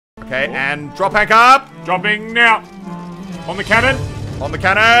Okay, and drop anchor up. Dropping now. On the cannon. On the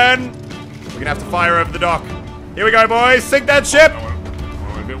cannon. We're gonna have to fire over the dock. Here we go, boys. Sink that ship.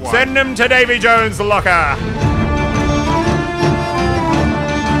 A bit wide. Send him to Davy Jones' locker.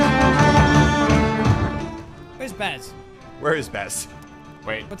 Where's Baz? Where is Bess?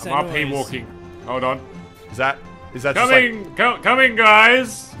 Wait, What's I'm that RP noise? walking. Hold on. Is that just like... Coming,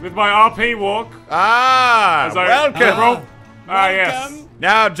 guys, with my RP walk. Ah, welcome. Yes.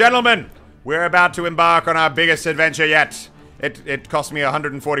 Now, gentlemen, we're about to embark on our biggest adventure yet. It cost me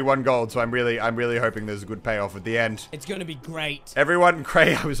 141 gold, so I'm really hoping there's a good payoff at the end. It's gonna be great. Everyone,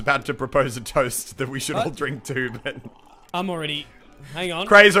 Cray, I was about to propose a toast that we should all drink to, but I'm already... Hang on.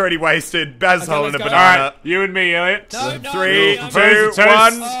 Cray's already wasted. Baz Okay, holding a let's go. banana. Alright, you and me, Elliot. No, no, 3, no, no. 2, Toast, 1.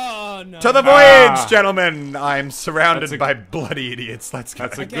 Oh, no. To the voyage, gentlemen! I'm surrounded by bloody idiots. Let's go.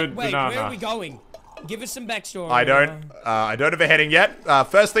 That's a Okay, good wait, banana. where are we going? Give us some backstory. I don't have a heading yet.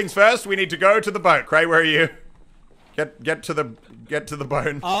 First things first, we need to go to the boat. Cray, where are you? Get to the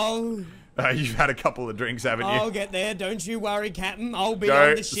boat. Oh, You've had a couple of drinks, haven't you? I'll get there. Don't you worry, Captain. I'll be Go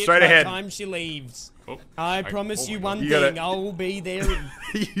on the ship straight by ahead. the time she leaves. Oh, I promise you one You thing. gotta- I'll be there in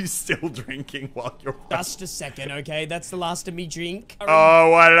You still drinking while you're... just a second, okay? That's the last of me drink. Oh,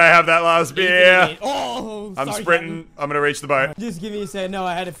 why did I have that last Leave it beer? in. Oh, I'm sorry, sprinting. I'm gonna reach the boat. Captain. Just give me a second. No,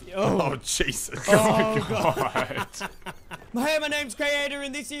 I had a few. Oh, Oh, Jesus. oh God. God. Hey, my name's Creator,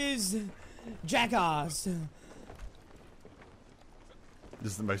 and this is Jackass.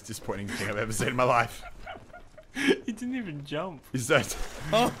 This is the most disappointing thing I've ever seen in my life. He didn't even jump. Is that...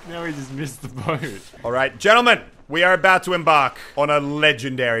 Oh, Now he just missed the boat. Alright, gentlemen, we are about to embark on a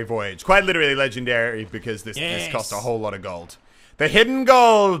legendary voyage. Quite literally legendary because this Yes. cost a whole lot of gold. The hidden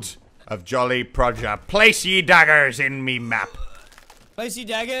gold of Jolly Proger. Place ye daggers in me map. Lacey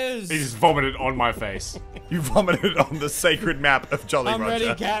Daggers. He just vomited on my face. You vomited on the sacred map of Jolly I'm Roger.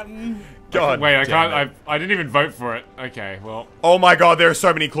 ready, Captain. God Wait, I damn can't. it. I didn't even vote for it. Okay, well. Oh my god, there are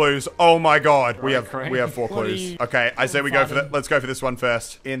so many clues. Oh my god. We have Craig. 4 What are clues. you- Okay, I say we go for that. Let's go for this one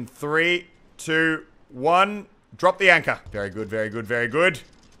first. In 3, 2, 1, drop the anchor. Very good, very good, very good.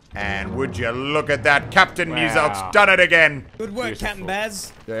 And would you look at that, Captain Wow. Muselk's done it again. Good work, Beautiful. Captain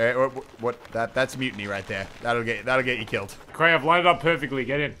Baz. That's mutiny right there. That'll get you killed. Cray, I've lined it up perfectly.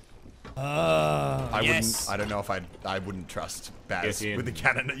 Get in. Yes. I don't know if I wouldn't trust Baz Get in. with the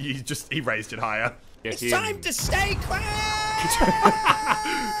cannon. He raised it higher. Get It's in. time to stay quiet.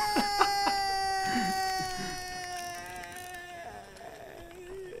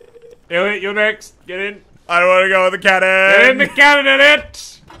 Elliot, you're next. Get in. I don't want to go with the cannon. Get in the cannon,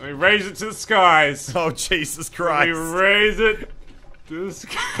 Elliot. Let me raise it to the skies. Oh Jesus Let Christ. me raise it to the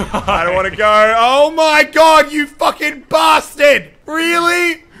skies. I don't want to go. Oh my god, you fucking bastard!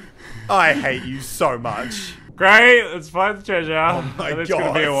 Really? I hate you so much. Great, let's find the treasure. Oh my It's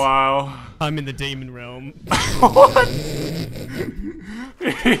gonna be a God. while. I'm in the demon realm. What?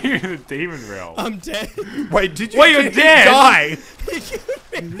 The demon realm. I'm dead. Wait, did you Wait, you're dead? die?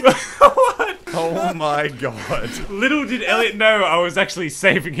 What? Oh my god. Little did Elliot know I was actually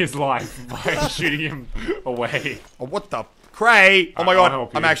saving his life by shooting him away. Oh, what the? Cray! Oh my I'll god,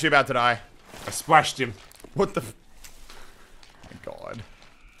 help you. I'm actually about to die. I splashed him. What the? My god.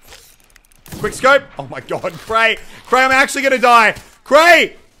 Quick scope! Oh my god, Cray! Cray, I'm actually gonna die!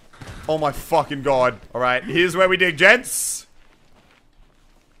 Cray! Oh my god. Alright, here's where we dig, gents.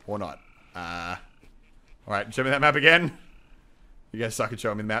 Or not. Alright, show me that map again. You guys suck at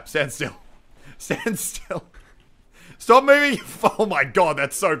showing me the map. Stand still. Stand still. Stop moving! Oh my god,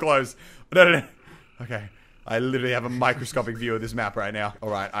 that's so close. No. Okay. I literally have a microscopic view of this map right now.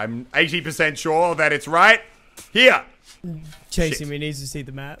 Alright, I'm 80% sure that it's right here. Chasing Shit. me needs to see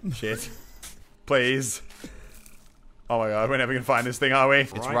the map. Shit. Please. Oh my god, we're never gonna find this thing, are we?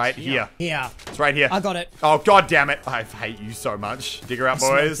 It's right here. Yeah, It's right here. I got it. Oh god damn it. I hate you so much. Dig her up,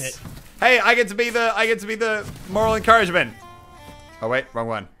 smoked boys. it. Hey, I get to be the moral encouragement. Oh wait, wrong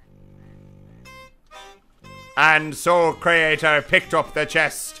one. And so Creator picked up the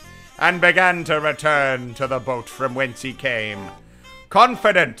chest and began to return to the boat from whence he came,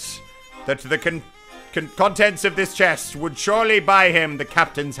 confident that the contents of this chest would surely buy him the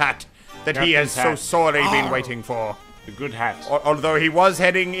captain's hat that he has Captain's so hat. sorely been waiting for. The good hat. Although he was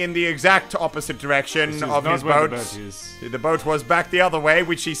heading in the exact opposite direction This is of not his where the boat, boat is. the boat was back the other way,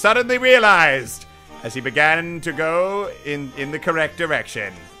 which he suddenly realized as he began to go in the correct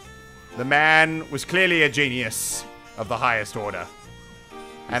direction. The man was clearly a genius of the highest order.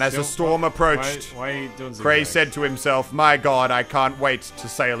 And as the storm approached, Why are you doing Cray zigzags? said to himself, "My God, I can't wait to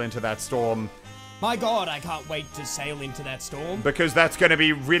sail into that storm, My god, I can't wait to sail into that storm. because that's going to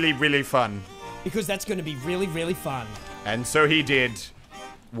be really, really fun." Because that's going to be really, really fun. And so he did.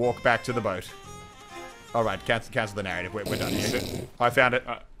 walk back to the boat. All right, cancel the narrative. We're done here. I found it.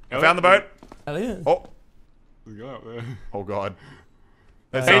 I found the boat. Hell yeah. Oh. Go up there. Oh God.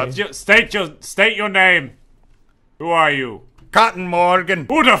 State your name. Who are you? Cotton Morgan.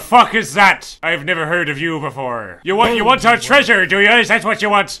 Who the fuck is that? I've never heard of you before. You want our treasure, do you? Is that what you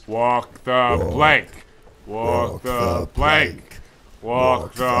want? Walk the plank. Walk the plank.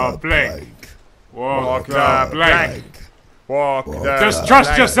 Walk the plank. Walk the plank. Walk the Just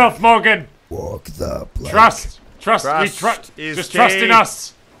trust yourself, Morgan. Walk the plank. Trust is Just trust in key.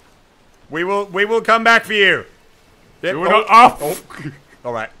 us. We will come back for you. Yep. We're not off.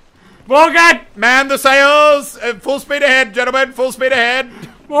 All right. Morgan! Man the sails! Full speed ahead, gentlemen. Full speed ahead.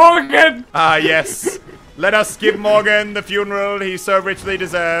 Morgan! Ah, yes. Let us give Morgan the funeral he so richly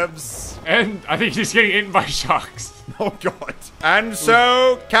deserves. And I think he's getting eaten by sharks. Oh, God. And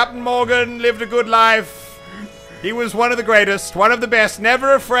so, Captain Morgan lived a good life. He was one of the greatest, one of the best,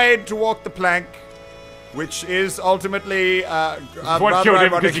 never afraid to walk the plank, which is ultimately what killed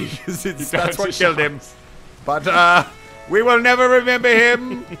him, ironic, because that's what killed him. But we will never remember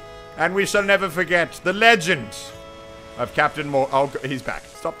him, and we shall never forget the legend of Captain Morgan. Oh, he's back.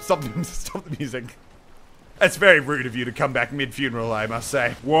 Stop the music. That's very rude of you to come back mid-funeral, I must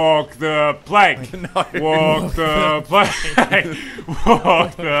say. Walk the plank. No. Walk the plank.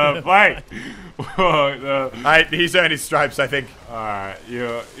 Walk the plank. Walk the. He's earned his stripes, I think.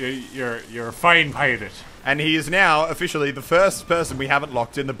 You're a fine pirate. And he is now officially the first person we haven't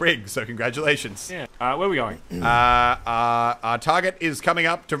locked in the brig, so congratulations. Yeah. Where are we going? Our target is coming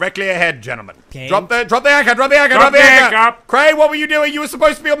up directly ahead, gentlemen. Okay. Drop the anchor, drop the anchor, Drop the anchor. Cray, what were you doing? You were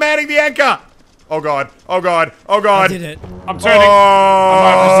supposed to be manning the anchor. Oh God, oh God, oh God. I did it. I'm turning.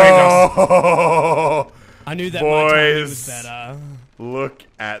 Oh, I knew that my timing was boys. better. Look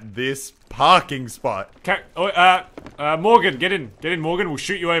at this parking spot. Morgan, get in, Morgan. We'll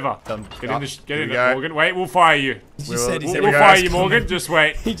shoot you over. Get in, Morgan. Wait, we'll fire you. He just said he's We'll anyone fire else you, coming. Morgan. Just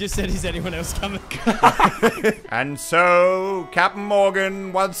wait. He just said he's anyone else coming. And so, Captain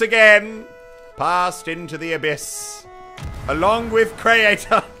Morgan, once again, passed into the abyss, along with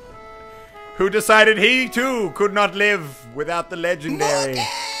Creator, who decided he too could not live without the legendary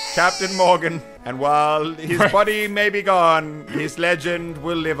Captain Morgan. And while his body may be gone, his legend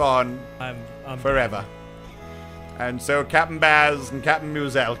will live on I'm forever. And so Captain Baz and Captain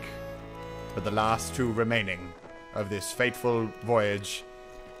Muzelk were the last two remaining of this fateful voyage.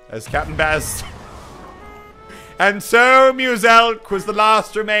 As Captain Baz... And so Muzelk was the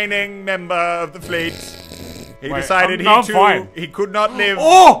last remaining member of the fleet. He decided he could not live...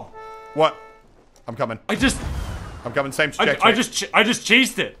 Oh! What? I'm coming. I'm coming. Same trajectory. I just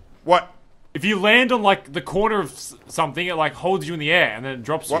cheesed it. What? If you land on like the corner of something, it like holds you in the air and then it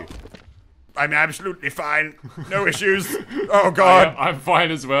drops you. I'm absolutely fine. No issues. Oh God. I'm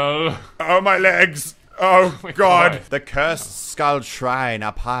fine as well. Oh my legs. Oh my God. God. The cursed skull shrine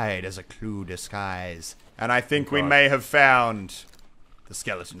up high as a clue disguise. And I think we may have found the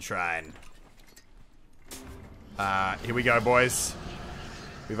skeleton shrine. Here we go, boys.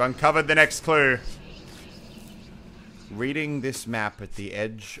 We've uncovered the next clue. Reading this map at the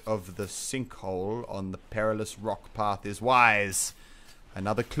edge of the sinkhole on the perilous rock path is wise.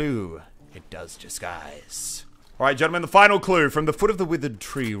 Another clue, it does disguise. Alright, gentlemen, the final clue. From the foot of the withered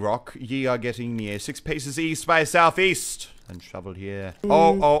tree rock, ye are getting near 6 paces east by southeast. And shoveled here.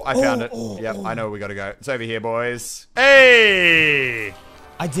 Oh, I found it. Yep, I know where we gotta go. It's over here, boys. Hey!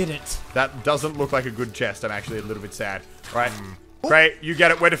 I did it. That doesn't look like a good chest. I'm actually a little bit sad. Right. Great, you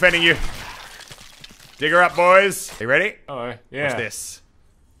get it. We're defending you. Dig her up, boys. Are you ready? Oh, yeah. What's this?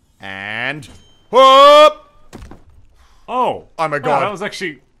 And... whoop! Oh. Oh my Oh, God. that was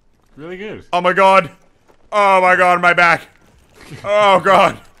actually really good. Oh my God. Oh my God, my back. Oh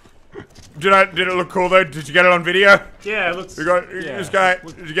God. Did it look cool though? Did you get it on video? Yeah, it looks... This guy,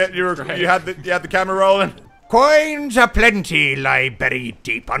 did you get, you had the camera rolling? Coins aplenty lie buried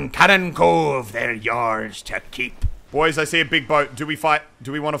deep on Cannon Cove. They're yours to keep. Boys, I see a big boat. Do we fight?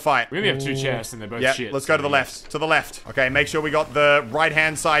 Do we want to fight? We only have 2 chests and they're both Yeah, shit. let's go to the left. To the left. Okay, make sure we got the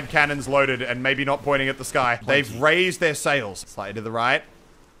right-hand side cannons loaded and maybe not pointing at the sky. They've raised their sails. Slightly to the right.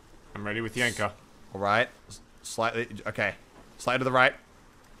 I'm ready with the anchor. All right. Slightly. Okay. Slightly to the right.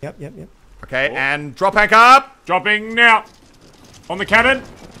 Yep. Okay, and drop anchor up. Dropping now. On the cannon.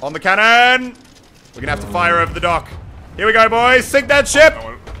 On the cannon. We're gonna have to fire over the dock. Here we go, boys. Sink that ship.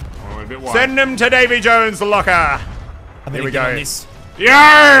 I went a bit wide. Send them to Davy Jones, the locker. Here we go. On this.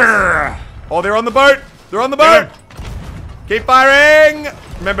 Yeah! Oh, they're on the boat. They're on the boat. Keep firing.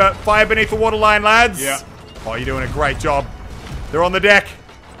 Remember, fire beneath the waterline, lads. Yeah. Oh, you're doing a great job. They're on the deck.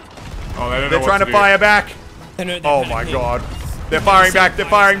 Oh, they don't know They're what trying to do. fire back. They're Oh my panicking. God. They're firing back. They're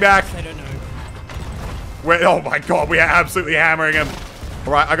firing back. They don't know. Oh my god, we are absolutely hammering them.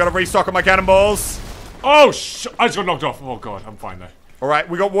 Alright, I gotta restock on my cannonballs. Oh, I just got knocked off. Oh god, I'm fine though. Alright,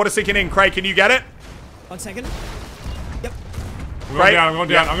 we got water sinking in. Craig, can you get it? 1 second. Yep. I'm going down, I'm going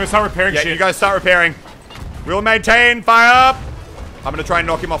down. I'm gonna start repairing Yeah, shit. you guys start repairing. We'll maintain. Fire up. I'm gonna try and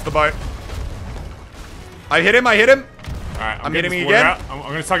knock him off the boat. I hit him. I hit him. Alright, I'm hitting getting him this again. water out.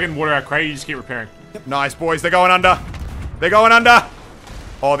 I'm gonna start getting water out. Craig, you just keep repairing. Nice, boys. They're going under. They're going under.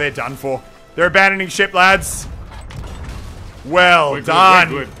 Oh, they're done for. They're abandoning ship, lads. Well We're good,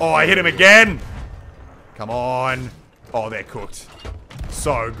 done. we're good. Oh, I hit him again. Come on. Oh, they're cooked.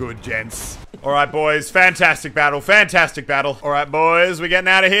 So good, gents. All right, boys. Fantastic battle. Fantastic battle. All right, boys. We're getting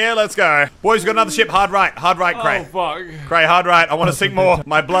out of here. Let's go. Boys, we've got another ship. Hard right. Hard right, Cray. Oh fuck. Cray, hard right. I want to sink more.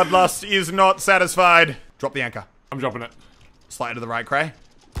 My bloodlust is not satisfied. Drop the anchor. I'm dropping it. Slide to the right, Cray.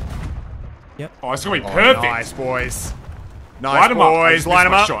 Oh, it's gonna be Oh, perfect. nice, boys. Nice, Line 'em up. I boys. just Line missed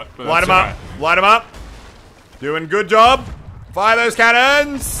them my up. shot, but Line that's them up. alright. Line them up. Doing good job. Fire those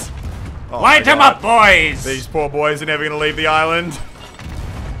cannons. Oh Light my them God. up, boys. These poor boys are never going to leave the island.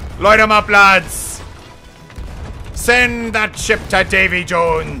 Light them up, lads. Send that ship to Davy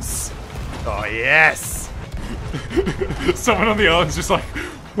Jones. Oh, yes. Someone on the island's just like,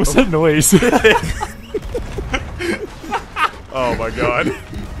 what's that noise? Oh, my God.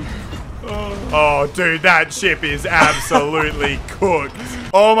 Oh, dude, that ship is absolutely cooked.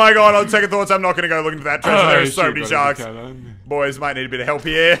 Oh, my God. On second thoughts, I'm not going to go looking for that treasure. There are so many sharks. Boys might need a bit of help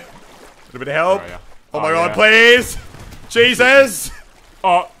here. A bit of help. Oh, yeah. Oh my Oh, God, yeah. please. Jesus.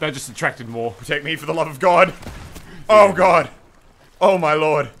 Oh, that just attracted more. Protect me for the love of God. Oh God. Oh my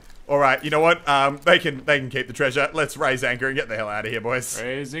Lord. All right, you know what? They can keep the treasure. Let's raise anchor and get the hell out of here, boys.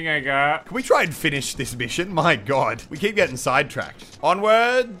 Raising anchor. Can we try and finish this mission? My God, we keep getting sidetracked.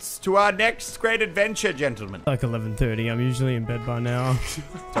 Onwards to our next great adventure, gentlemen. Like 11:30. I'm usually in bed by now.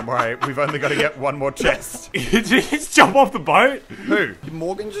 Don't worry, we've only got to get one more chest. Did you just jump off the boat? Who? Did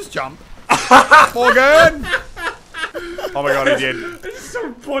Morgan just jump? Morgan! Oh my God, he did.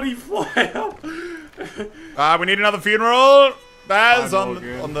 Some body fly up. We need another funeral. Baz Hi, on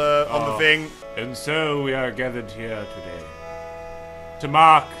Morgan. the thing. And so we are gathered here today to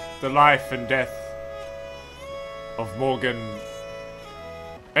mark the life and death of Morgan.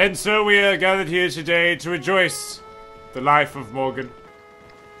 And so we are gathered here today to rejoice the life of Morgan,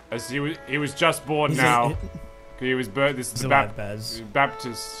 as he was just born now. He was birthed. This is He's the alive, Baz.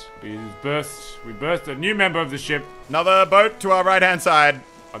 Baptist. He was birthed. We birthed a new member of the ship. Another boat to our right-hand side.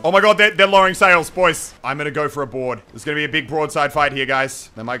 Oh my God, they're lowering sails, boys. I'm gonna go for a board. There's gonna be a big broadside fight here, guys.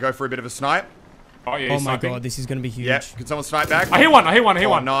 They might go for a bit of a snipe. Oh yeah, Oh he's my sniping. God, this is gonna be huge. Yeah, can someone snipe back? I hear one. I hear one. I hear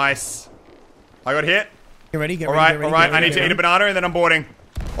Oh, one. nice. I got hit. Get ready, get All ready, right, get ready. all right. get I ready, need to get eat a ready. banana and then I'm boarding.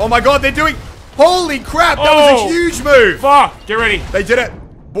 Oh my God, they're doing. Holy crap! That was Oh. a huge move. Fuck! Get ready. They did it.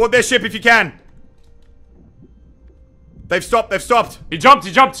 Board their ship if you can. They've stopped. They've stopped. He jumped.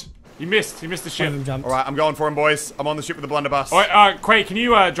 He jumped. He missed. He missed the One ship. of them jumped. All right, I'm going for him, boys. I'm on the ship with the blunderbuss. All right, Quay, can you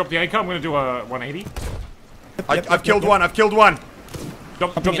drop the anchor? I'm gonna do a 180. I've killed one. I've killed one.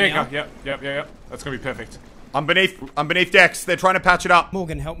 Drop the it now. anchor. Yep. That's gonna be perfect. I'm beneath decks. They're trying to patch it up.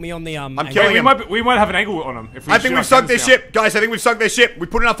 Morgan, help me on the I'm anchor. killing we him. we might have an angle on him. If we I shoot think our we've sunk their cannons down. ship, guys. I think we've sunk their ship. We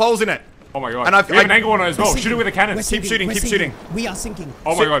put enough holes in it. Oh my god. And I've- we have I- an angle on it as well. We're Shoot it with a sinking. cannon. We're Keep shooting, we're keep sinking. shooting. We are sinking.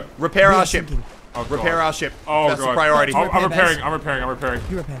 Oh my god. Repair We our are ship. sinking. Oh, God. Repair our ship. Oh That's the god. priority. I'm Repair, repairing. Baz. I'm repairing.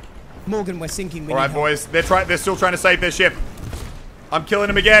 You repair. Morgan, we're sinking. We All right, need help. boys. They're still trying to save their ship. I'm killing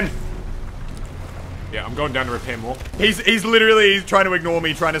him again. Yeah, I'm going down to repair more. He's literally trying to ignore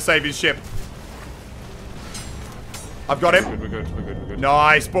me, trying to save his ship. I've got him. We're good.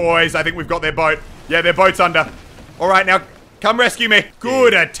 Nice, boys. I think we've got their boat. Yeah, their boat's under. All right, now come rescue me.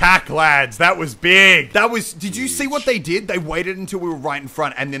 Good attack, lads. That was big. Did you see what they did? They waited until we were right in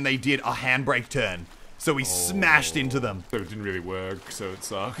front, and then they did a handbrake turn. So we smashed into them. So it didn't really work, so it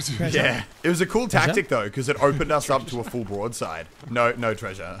sucked. Yeah. It was a cool tactic, though, because it opened us up to a full broadside. No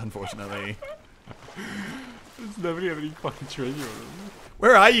treasure, unfortunately. Does nobody have any fucking treasure on them?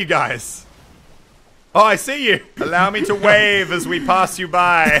 Where are you guys? Oh, I see you. Allow me to wave as we pass you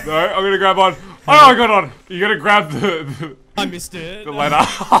by. No, I'm gonna grab on. Oh, I got on. You gotta grab the I missed it. ladder.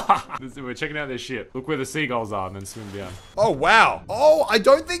 We're checking out their ship. Look where the seagulls are and then swim down. Oh, wow. Oh, I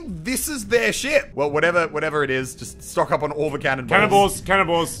don't think this is their ship. Well, whatever it is, just stock up on all the cannonballs.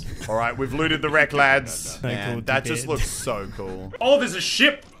 Cannonballs. All right, we've looted the wreck, lads. No Man, cool that to just bed. looks so cool. Oh, there's a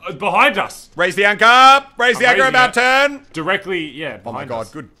ship behind us. Raise the anchor up. Raise the I'm anchor raising about it. turn. Directly, yeah. Oh my behind god,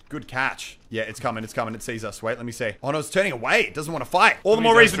 us. good catch. Yeah, it's coming. It sees us. Wait, let me see. Oh no, it's turning away. It doesn't want to fight. All the means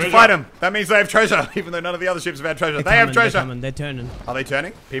more they have reason to treasure. fight them. That means they have treasure, even though none of the other ships have had treasure. They have treasure. They're coming. They're turning. Are they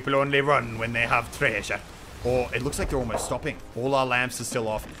turning? People only run when they have treasure. Or it looks like they're almost stopping. All our lamps are still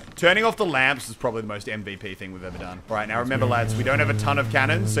off. Turning off the lamps is probably the most MVP thing we've ever done. All right, now remember, lads, we don't have a ton of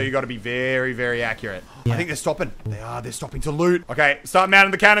cannons, so you got to be very, very accurate. I think they're stopping. They are. They're stopping to loot. Okay, start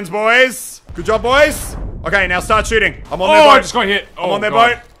mounting the cannons, boys. Good job, boys. Okay, now start shooting. I'm on their boat. I just got hit. I'm on their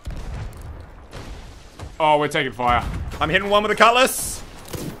boat. Oh, we're taking fire. I'm hitting one with a cutlass.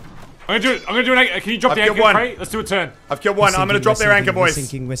 I'm gonna do an. Can you drop the anchor, Craig? Let's do a turn. I've killed one. I'm gonna drop their anchor, boys. We're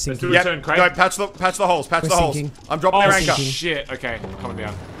sinking. Let's do a turn, Craig. No, patch the holes. Patch the holes. sinking. I'm dropping their anchor. Shit. Okay, I'm coming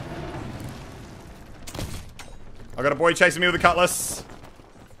down. I got a boy chasing me with a cutlass.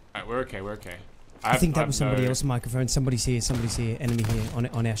 Alright, we're okay. We're okay. I think that was somebody else's microphone. Somebody's here. Somebody's here. Enemy here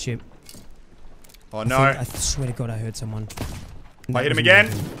on our ship. Oh no! I swear to God, I heard someone. I hit him again.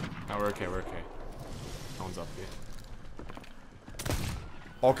 No, we're okay. We're okay. No one's up here.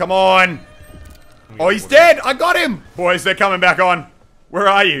 Oh come on! Oh, he's dead! I got him! Boys, they're coming back on. Where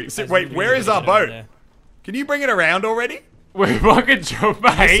are you? Wait, where is our boat? Can you bring it around already? We're fucking joke,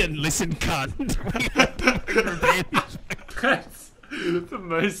 mate. Listen, cunt. That's the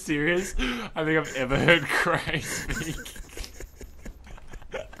most serious I think I've ever heard Craig speak.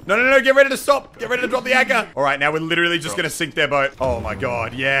 No, get ready to stop. Get ready to drop the anchor. All right, now we're literally just going to sink their boat. Oh my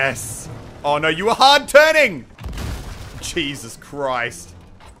God, yes. Oh no, you were hard turning. Jesus Christ.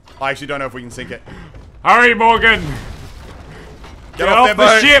 I actually don't know if we can sink it. Hurry, Morgan. Get off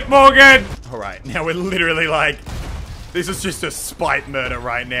the ship, Morgan. All right, now we're literally like, this is just a spite murder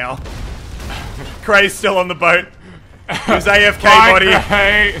right now. Cray's still on the boat. His AFK body.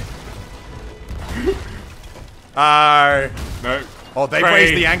 No. Oh, they've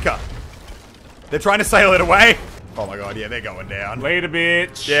raised the anchor. They're trying to sail it away. Oh my God, yeah, they're going down. Later,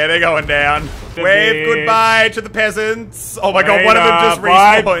 bitch. Yeah, they're going down. The Wave bitch. goodbye to the peasants. Oh my God, one of them just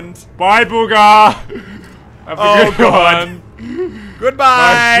Bye. respawned. Bye, Booga. Have a good God. one. Goodbye.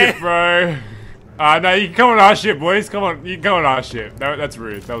 Nice ship, bro. No, you can come on our ship, boys. Come on, you can come on our ship. No, that's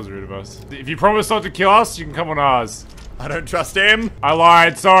rude. That was rude of us. If you promise not to kill us, you can come on ours. I don't trust him. I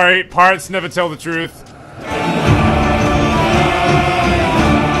lied. Sorry. Pirates never tell the truth.